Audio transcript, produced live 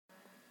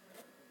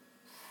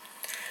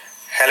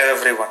Hello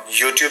everyone,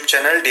 YouTube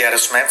channel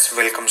DRS Maths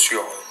welcomes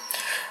you all.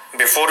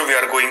 Before we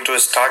are going to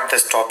start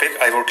this topic,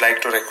 I would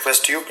like to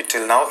request you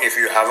till now, if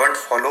you haven't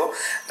followed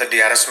the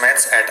DRS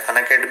Maths at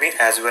Unacademy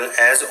as well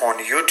as on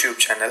YouTube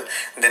channel,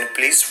 then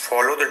please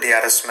follow the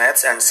DRS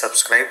Maths and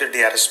subscribe the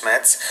DRS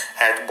Maths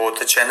at both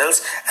the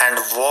channels and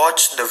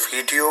watch the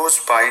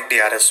videos by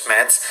DRS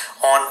Maths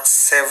on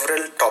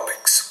several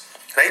topics.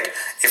 Right?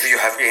 If you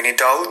have any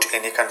doubt,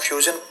 any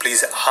confusion,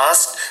 please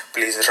ask,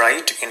 please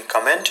write in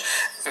comment.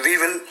 We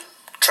will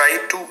try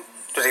to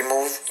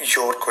remove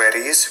your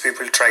queries. We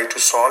will try to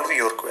solve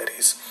your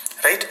queries.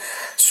 Right?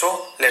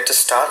 So let us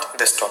start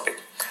this topic.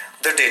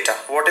 The data.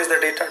 What is the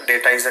data?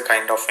 Data is a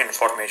kind of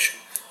information.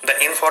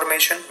 The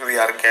information we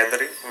are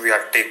gathering, we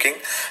are taking.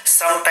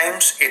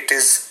 Sometimes it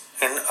is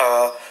in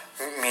a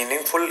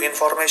meaningful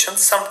information.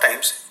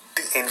 Sometimes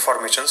the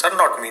informations are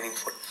not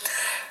meaningful.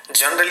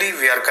 Generally,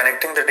 we are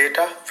connecting the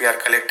data, we are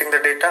collecting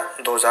the data.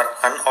 Those are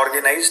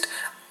unorganized.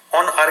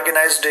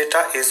 Unorganized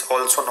data is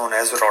also known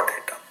as raw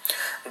data.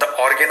 The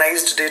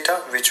organized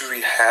data which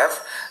we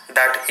have,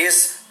 that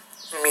is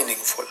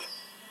meaningful.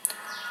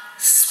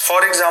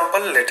 For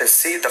example, let us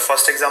see. The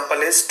first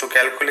example is to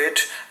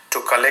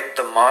collect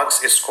the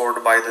marks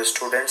scored by the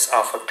students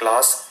of a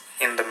class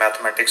in the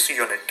mathematics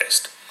unit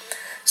test.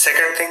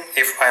 Second thing,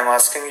 if I am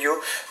asking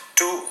you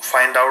to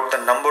find out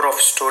the number of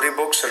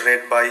storybooks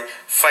read by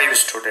 5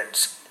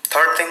 students.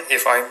 Third thing,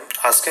 if I am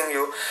asking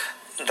you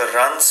the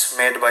runs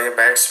made by a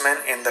batsman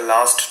in the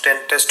last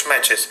 10 test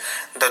matches,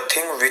 the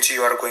thing which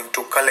you are going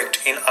to collect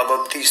in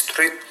above these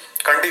 3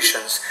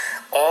 conditions,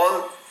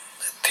 all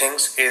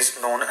things is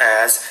known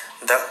as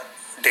the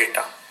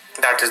data.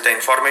 That is, the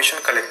information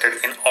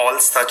collected in all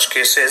such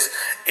cases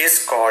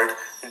is called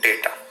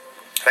data.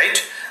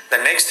 Right? The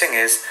next thing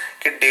is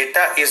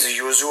data is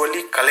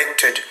usually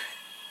collected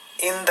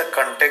in the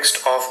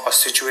context of a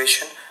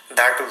situation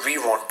that we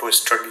want to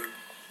study.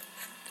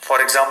 For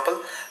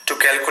example, to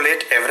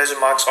calculate average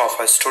marks of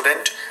a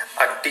student,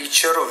 a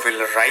teacher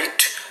will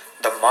write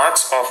the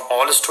marks of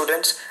all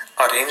students,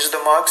 arrange the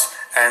marks,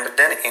 and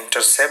then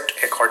intercept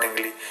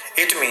accordingly.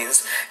 It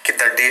means that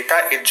the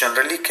data is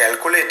generally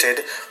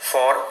calculated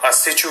for a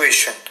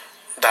situation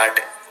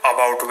that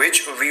about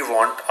which we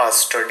want a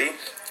study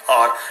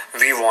or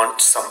we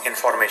want some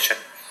information.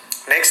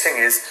 Next thing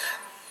is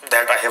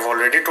that I have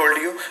already told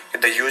you,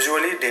 the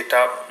usually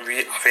data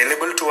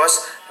available to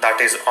us, that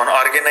is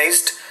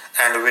unorganized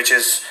and which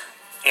is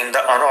in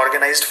the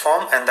unorganized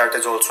form, and that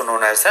is also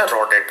known as the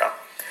raw data.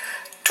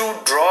 To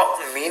draw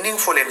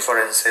meaningful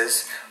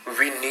inferences,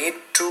 we need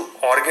to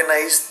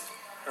organize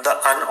the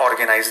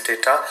unorganized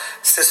data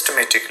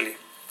systematically.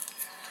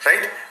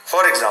 Right?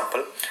 For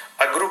example,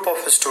 a group of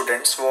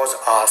students was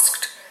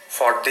asked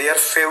for their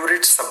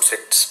favorite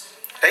subjects.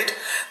 Right?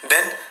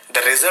 Then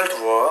the result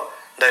were,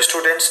 the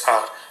students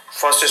are,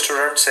 first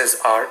student says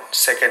art,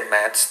 second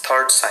maths,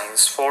 third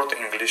science, fourth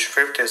English,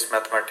 fifth is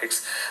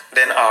mathematics,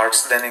 then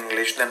arts, then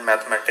English, then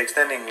mathematics,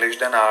 then English,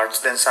 then arts,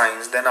 then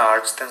science, then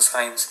arts, then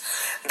science,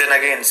 then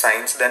again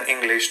science, then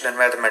English, then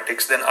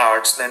mathematics, then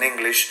arts, then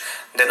English,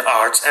 then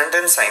arts, and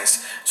then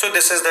science. So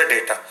this is the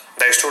data.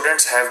 The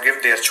students have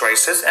given their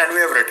choices and we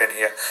have written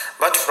here.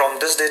 But from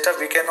this data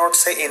we cannot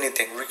say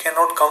anything. We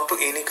cannot come to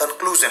any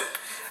conclusion.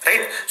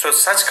 Right? So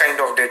such kind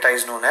of data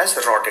is known as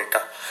raw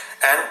data.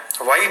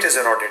 And why it is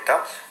a raw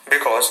data?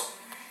 Because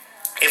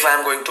if I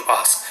am going to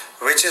ask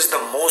which is the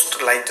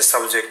most liked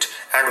subject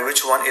and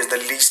which one is the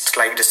least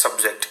liked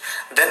subject,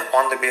 then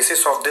on the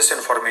basis of this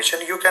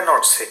information you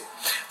cannot say.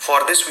 For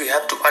this we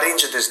have to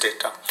arrange this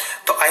data.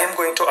 So I am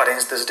going to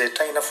arrange this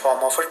data in a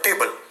form of a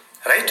table.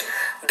 Right?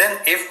 Then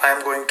if I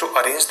am going to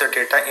arrange the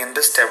data in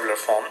this tabular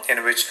form,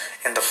 in which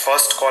in the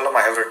first column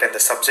I have written the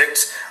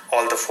subjects,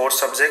 all the 4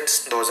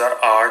 subjects, those are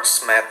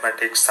arts,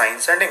 mathematics,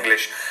 science and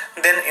English.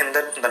 Then in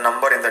the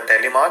number in the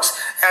tally marks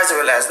as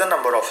well as the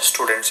number of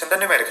students in the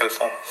numerical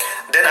form.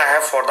 Then I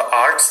have for the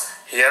arts,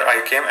 here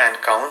I came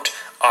and count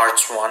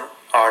arts 1,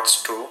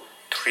 arts 2,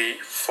 3,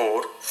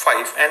 4,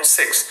 5 and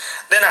 6.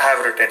 Then I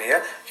have written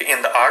here,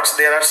 in the arts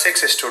there are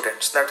 6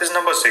 students, that is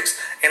number 6.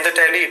 In the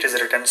tally it is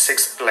written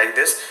 6 like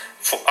this.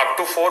 Up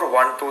to 4,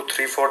 1, 2,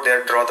 3, 4,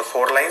 there draw the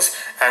 4 lines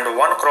and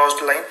 1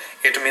 crossed line,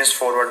 it means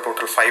 4, 1,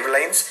 total 5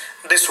 lines.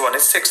 This one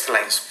is 6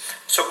 lines.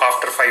 So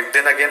after 5,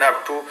 then again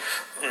up to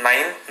 9,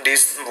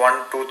 these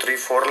 1, 2, 3,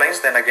 4 lines,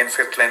 then again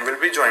 5th line will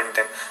be joined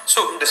them.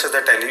 So this is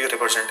the tally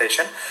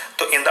representation.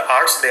 So in the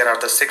arts there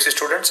are the 6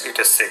 students, it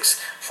is 6.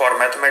 For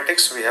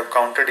mathematics we have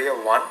counted here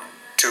 1,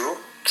 2,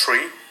 3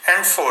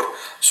 and 4.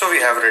 So we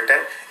have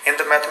written in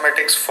the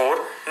mathematics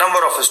 4, number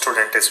of a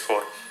student is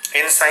 4.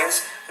 In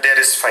science there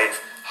is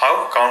 5.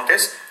 How? Count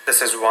is,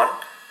 this is 1,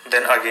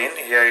 then again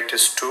here it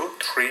is 2,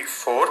 3,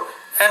 4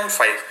 and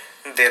 5.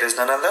 There is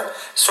none other.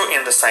 So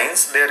in the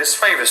science there is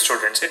 5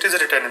 students. It is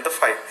written in the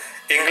 5.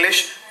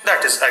 English,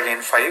 that is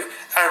again 5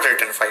 and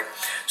written 5.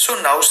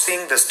 So now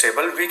seeing this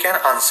table we can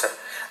answer.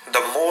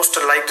 The most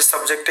liked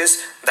subject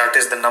is, that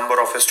is the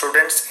number of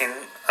students in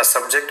a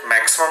subject.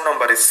 Maximum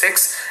number is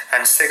 6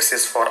 and 6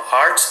 is for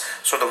arts.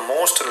 So the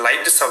most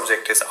liked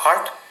subject is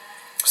art.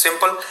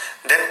 Simple.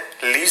 Then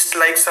least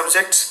like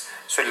subjects.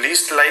 So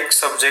least like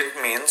subject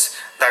means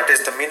that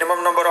is the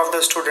minimum number of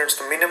the students.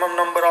 The minimum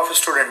number of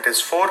student is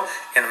 4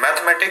 in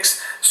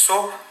mathematics.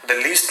 So the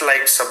least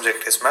liked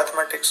subject is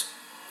mathematics.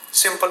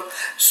 Simple.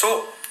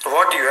 So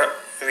what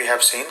we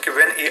have seen,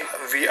 when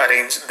we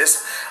arrange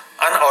this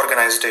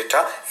unorganized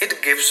data,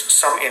 it gives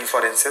some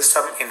inferences,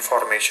 some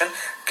information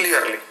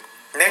clearly.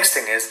 Next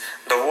thing is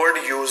the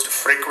word used,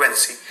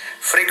 frequency.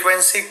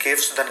 Frequency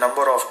gives the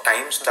number of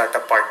times that a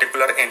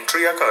particular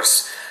entry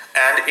occurs,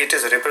 and it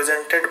is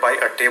represented by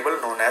a table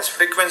known as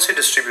frequency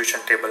distribution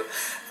table.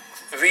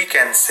 We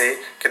can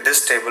say that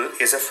this table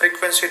is a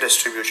frequency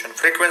distribution.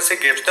 Frequency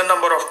gives the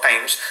number of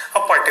times a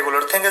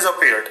particular thing has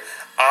appeared.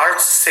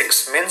 Arts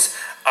 6 means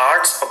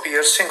arts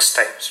appears 6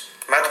 times.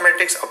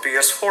 Mathematics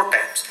appears 4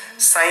 times.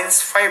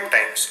 Science 5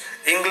 times.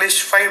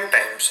 English 5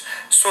 times.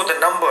 So the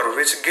number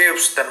which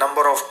gives the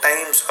number of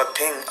times a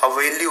thing, a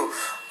value,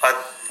 a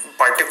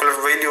particular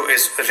value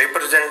is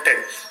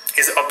represented,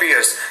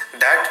 appears,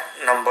 that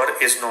number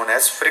is known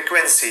as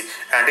frequency,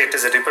 and it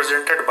is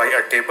represented by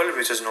a table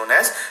which is known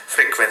as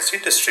frequency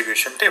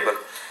distribution table.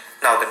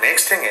 Now the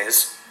next thing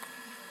is,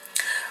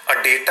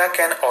 a data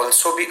can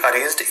also be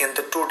arranged in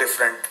the two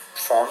different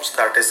forms,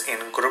 that is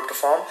in grouped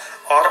form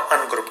or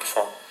ungrouped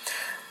form.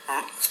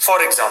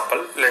 For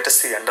example, let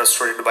us see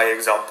understood by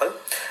example.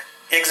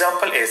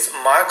 Example is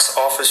marks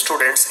of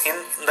students in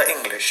the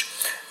English.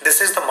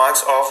 This is the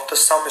marks of the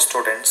some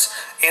students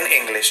in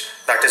English,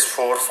 that is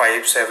 4,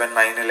 5, 7,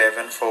 9,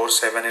 11, 4,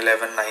 7,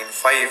 11, 9,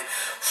 5,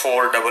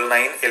 4, 9,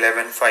 9,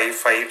 11, 5,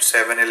 5,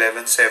 7,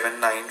 11, 7,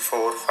 9,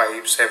 4,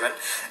 5, 7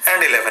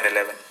 and 11,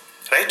 11.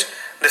 Right?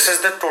 This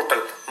is the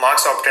total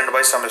marks obtained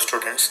by some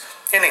students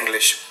in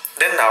English.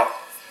 Then now,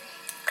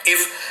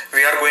 if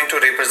we are going to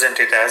represent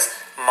it as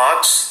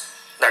marks,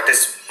 that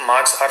is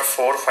marks are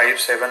 4, 5,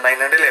 7,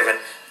 9 and 11.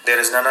 There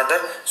is none other,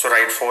 so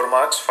write 4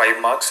 marks, 5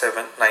 marks,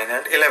 7, 9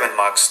 and 11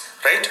 marks,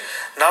 right?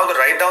 Now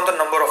write down the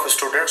number of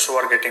students who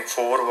are getting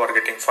 4, who are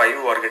getting 5,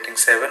 who are getting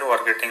 7, who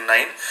are getting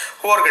 9,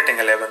 who are getting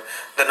 11.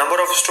 The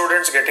number of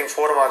students getting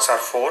 4 marks are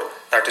 4,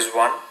 that is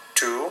 1,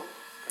 2,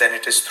 then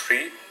it is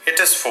 3, it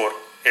is 4,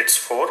 it's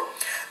 4.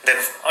 Then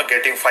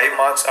getting 5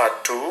 marks are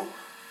 2,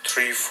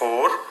 3,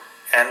 4,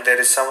 and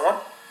there is someone,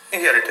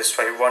 here it is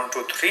 5, 1,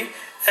 2, 3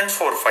 and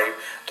 4, 5.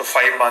 So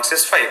 5 marks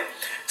is 5.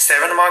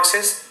 7 marks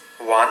is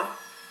 1,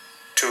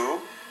 2,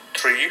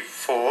 3,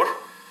 4,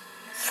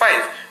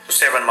 5. So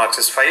 7 marks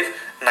is 5,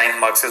 9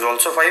 marks is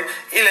also 5,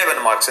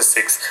 11 marks is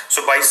 6.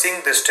 So by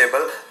seeing this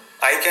table,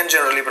 I can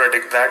generally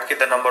predict that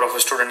the number of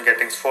students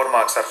getting 4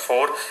 marks are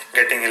 4,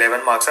 getting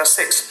 11 marks are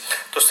 6.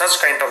 So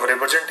such kind of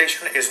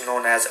representation is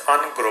known as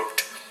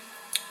ungrouped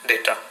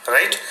data,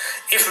 right?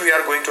 If we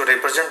are going to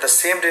represent the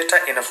same data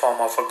in a form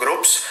of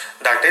groups,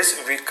 that is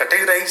we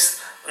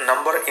categorize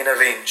number in a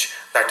range,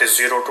 that is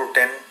 0 to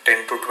 10,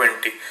 10 to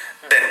 20.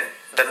 Then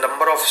the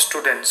number of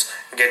students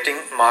getting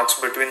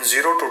marks between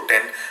 0 to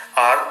 10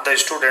 are the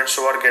students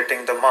who are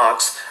getting the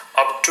marks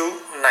up to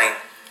 9.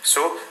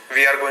 So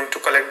we are going to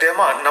collect their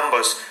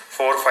numbers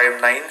 4,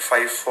 5, 9,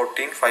 5,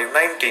 14, 5,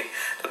 19.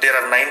 So there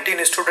are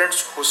 19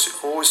 students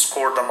who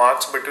scored the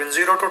marks between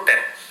 0 to 10.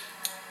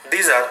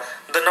 These are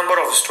the number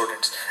of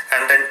students,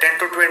 and then 10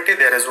 to 20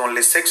 there is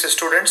only 6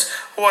 students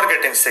who are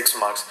getting 6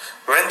 marks.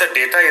 When the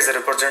data is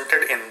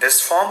represented in this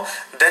form,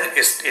 then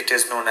it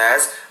is known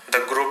as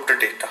the grouped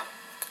data,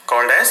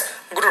 called as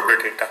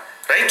grouped data,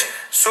 right?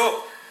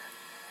 So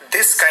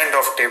this kind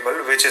of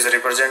table which is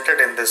represented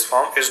in this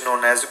form is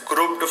known as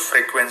grouped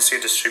frequency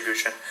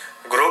distribution.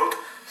 Grouped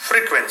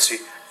frequency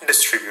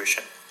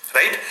distribution,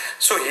 right?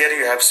 So here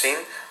you have seen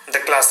the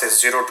classes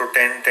 0 to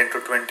 10, 10 to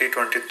 20,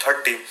 20 to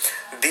 30.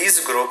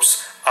 These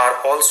groups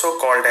are also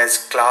called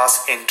as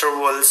class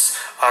intervals,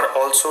 are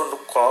also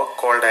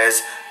called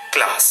as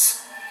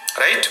class,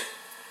 right?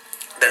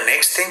 The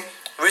next thing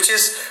which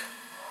is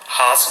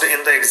asked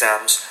in the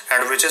exams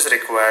and which is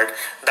required,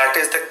 that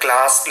is the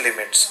class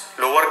limits,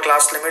 lower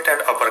class limit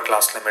and upper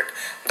class limit.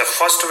 The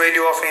first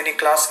value of any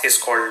class is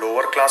called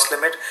lower class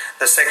limit.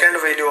 The second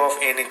value of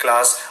any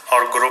class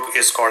or group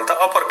is called the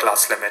upper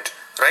class limit,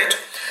 right?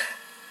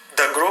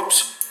 The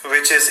groups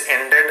which is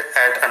ended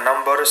at a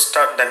number,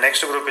 the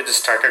next group is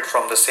started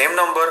from the same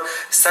number.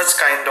 Such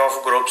kind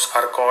of groups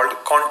are called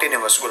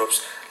continuous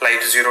groups,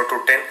 like 0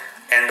 to 10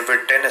 end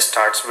with 10,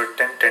 starts with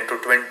 10, 10 to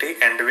 20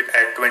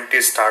 at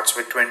 20 starts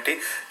with 20,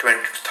 20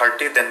 to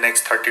 30, then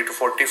next 30 to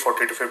 40,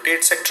 40 to 50,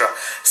 etc.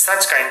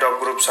 Such kind of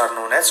groups are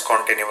known as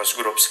continuous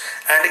groups,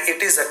 and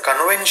it is a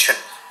convention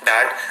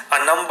that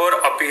a number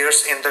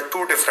appears in the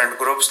two different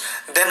groups,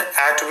 then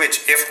at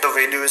which if the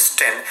value is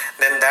 10,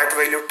 then that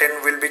value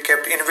 10 will be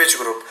kept in which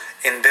group?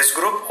 In this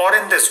group or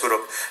in this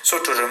group. So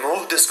to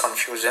remove this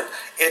confusion,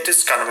 it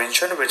is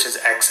convention which is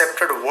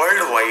accepted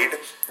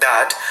worldwide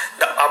that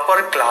the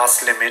upper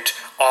class limit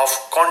of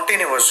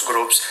continuous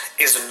groups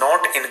is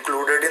not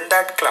included in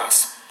that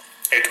class.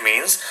 It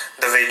means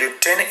the value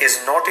 10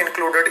 is not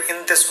included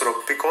in this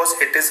group because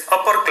it is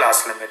upper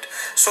class limit.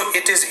 So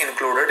it is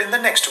included in the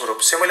next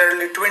group.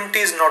 Similarly, 20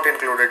 is not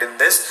included in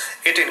this.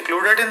 It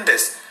included in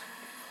this.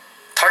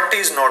 30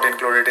 is not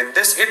included in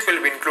this, it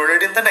will be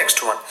included in the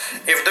next one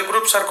if the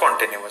groups are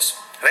continuous,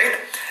 right?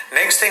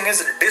 Next thing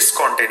is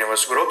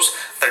discontinuous groups.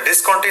 The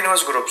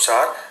discontinuous groups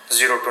are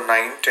 0 to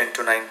 9, 10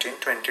 to 19,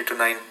 20 to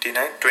 99,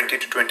 20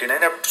 to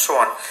 29, up to so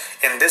on.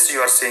 In this you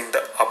are seeing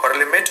the upper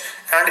limit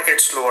and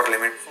its lower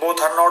limit. Both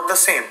are not the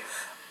same.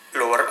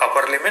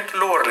 Upper limit,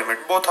 lower limit,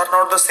 both are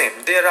not the same.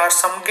 There are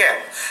some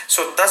gap.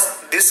 So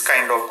thus this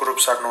kind of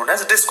groups are known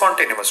as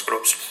discontinuous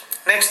groups.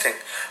 Next thing,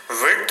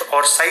 width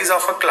or size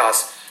of a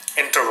class,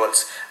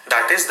 intervals.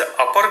 That is the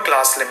upper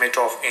class limit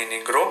of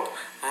any group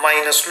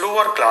minus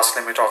lower class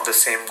limit of the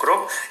same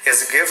group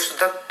gives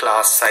the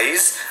class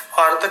size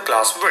or the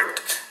class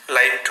width,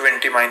 like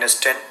 20 minus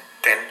 10,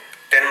 10,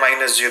 10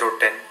 minus 0,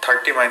 10,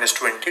 30 minus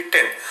 20,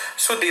 10.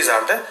 So these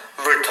are the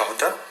width of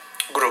the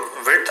group,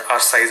 width or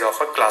size of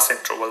a class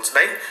intervals,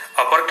 right?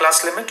 Upper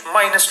class limit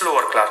minus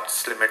lower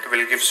class limit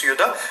will gives you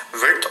the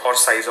width or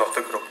size of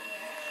the group.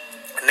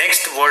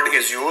 Next word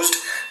is used,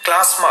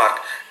 class mark.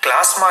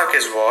 Class mark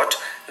is what?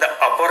 The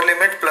upper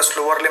limit plus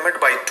lower limit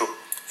by 2.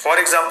 For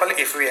example,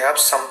 if we have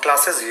some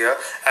classes here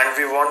and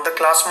we want the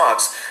class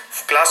marks.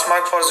 Class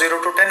mark for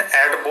 0 to 10,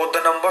 add both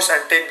the numbers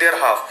and take their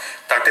half.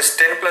 That is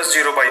 10 plus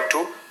 0 by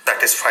 2,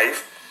 that is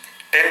 5.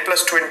 10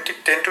 plus 20,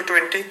 10 to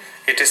 20,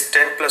 it is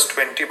 10 plus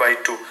 20 by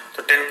 2.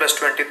 So 10 plus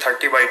 20,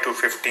 30 by 2,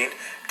 15.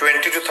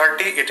 20 to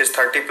 30, it is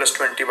 30 plus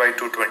 20 by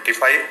 2, 25.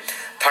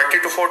 30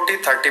 to 40,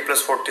 30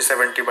 plus 40,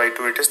 70 by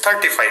 2, it is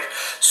 35.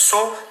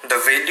 So the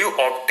value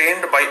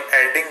obtained by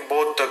adding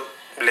both the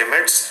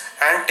limits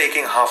and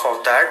taking half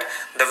of that,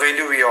 the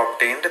value we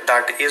obtained,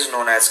 that is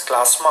known as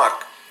class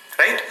mark,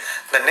 right?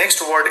 The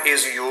next word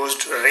is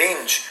used,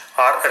 range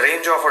or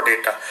range of a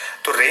data.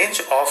 The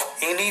range of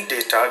any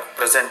data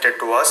presented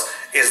to us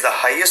is the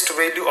highest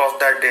value of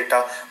that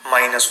data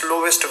minus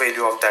lowest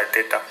value of that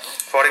data.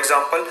 For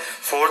example,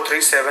 4, 3,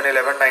 7,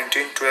 11,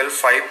 19, 12,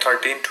 5,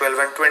 13, 12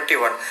 and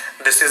 21.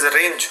 This is a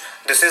range.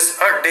 This is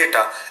a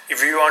data. If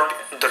you want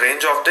the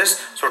range of this,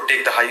 so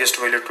take the highest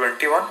value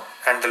 21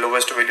 and the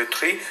lowest value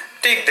 3.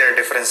 Take their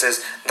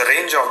differences. The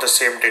range of the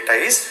same data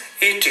is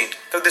 18.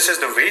 So this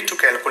is the way to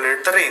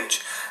calculate the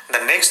range.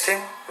 The next thing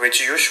which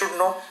you should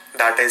know,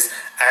 that is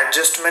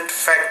adjustment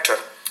factor.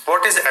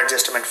 What is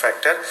adjustment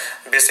factor?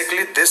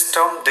 Basically this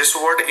term, this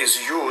word is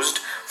used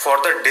for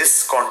the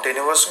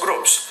discontinuous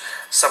groups.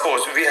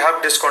 Suppose we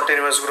have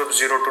discontinuous groups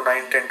 0 to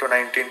 9, 10 to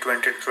 19,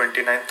 20 to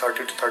 29,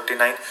 30 to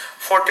 39,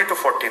 40 to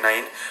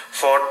 49.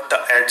 For the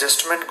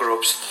adjustment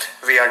groups,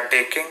 we are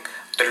taking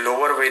the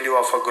lower value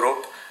of a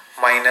group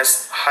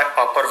minus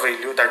upper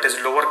value, that is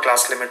lower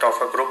class limit of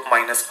a group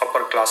minus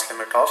upper class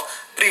limit of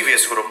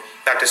previous group.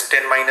 That is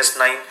 10 minus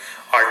 9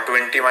 or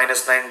 20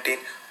 minus 19,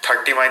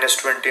 30 minus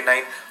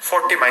 29,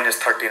 40 minus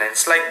 39.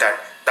 It's like that.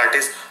 That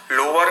is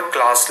lower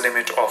class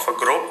limit of a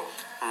group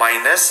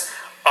minus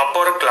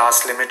upper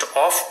class limit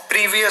of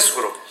previous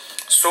group.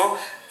 So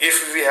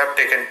if we have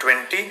taken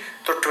 20,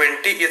 so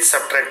 20 is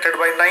subtracted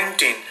by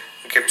 19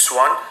 gives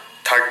 1.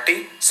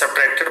 30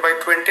 subtracted by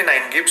 29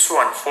 gives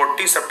 1.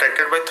 40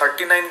 subtracted by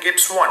 39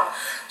 gives 1.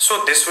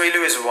 So this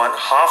value is 1.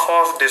 Half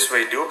of this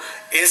value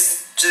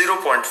is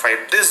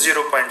 0.5. This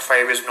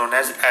 0.5 is known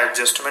as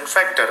adjustment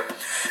factor.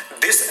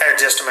 This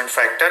adjustment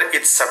factor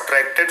is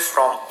subtracted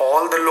from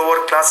all the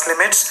lower class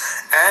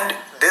limits and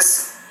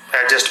this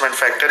adjustment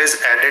factor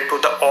is added to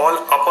the all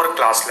upper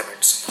class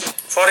limits.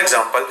 For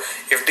example,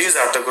 if these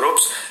are the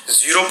groups,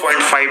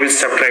 0.5 is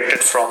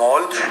subtracted from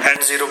all and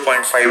 0.5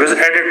 is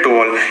added to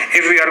all.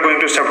 If we are going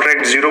to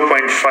subtract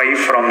 0.5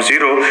 from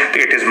 0,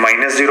 it is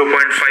minus 0.5.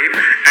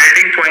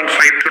 Adding 0.5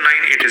 to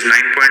 9, it is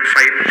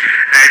 9.5.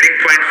 Adding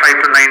 0.5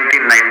 to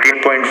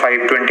 19,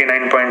 19.5,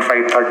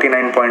 29.5,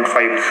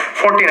 39.5,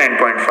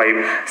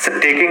 49.5. So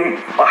taking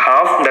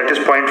half, that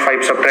is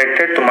 0.5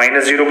 subtracted to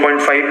minus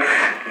 0.5.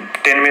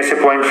 10 में से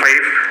 0.5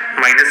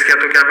 minus किया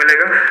तो क्या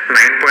मिलेगा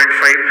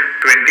 9.5,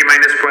 20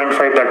 minus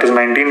 0.5 that is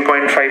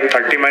 19.5,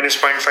 30 minus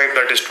 0.5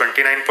 that is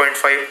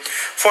 29.5,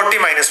 40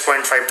 minus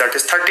 0.5 that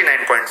is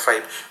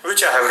 39.5,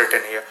 which I have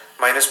written here.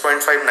 Minus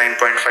 0.5,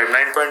 9.5,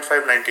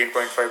 9.5,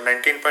 19.5,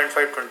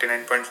 19.5,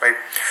 29.5,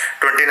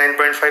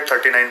 29.5,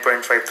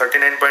 39.5,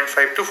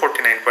 39.5 to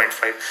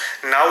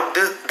 49.5. Now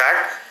that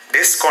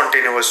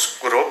discontinuous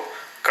group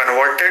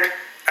converted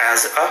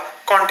as a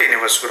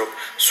continuous group.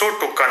 So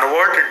to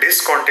convert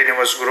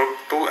discontinuous group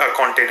to a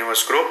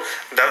continuous group,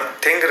 the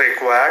thing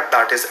required,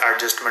 that is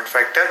adjustment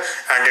factor,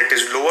 and it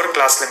is lower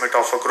class limit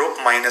of a group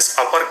minus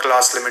upper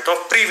class limit of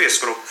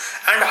previous group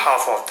and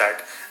half of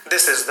that.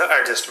 This is the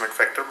adjustment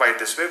factor. By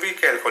this way we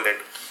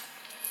calculate.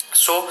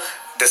 So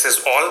this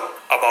is all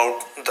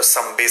about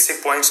some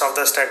basic points of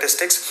the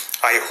statistics.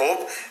 I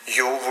hope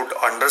you would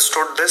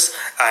understood this,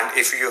 and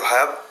if you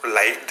have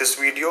liked this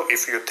video,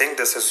 if you think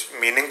this is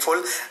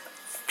meaningful,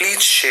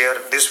 please share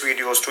these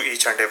videos to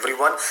each and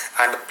everyone,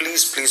 and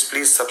please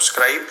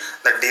subscribe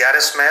the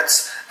DRS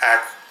Maths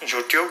at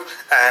YouTube,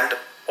 and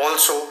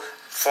also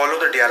follow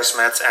the DRS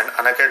Maths and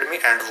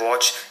Unacademy and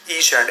watch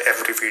each and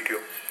every video.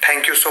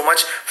 Thank you so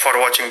much for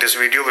watching this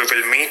video. We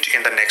will meet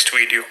in the next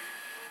video.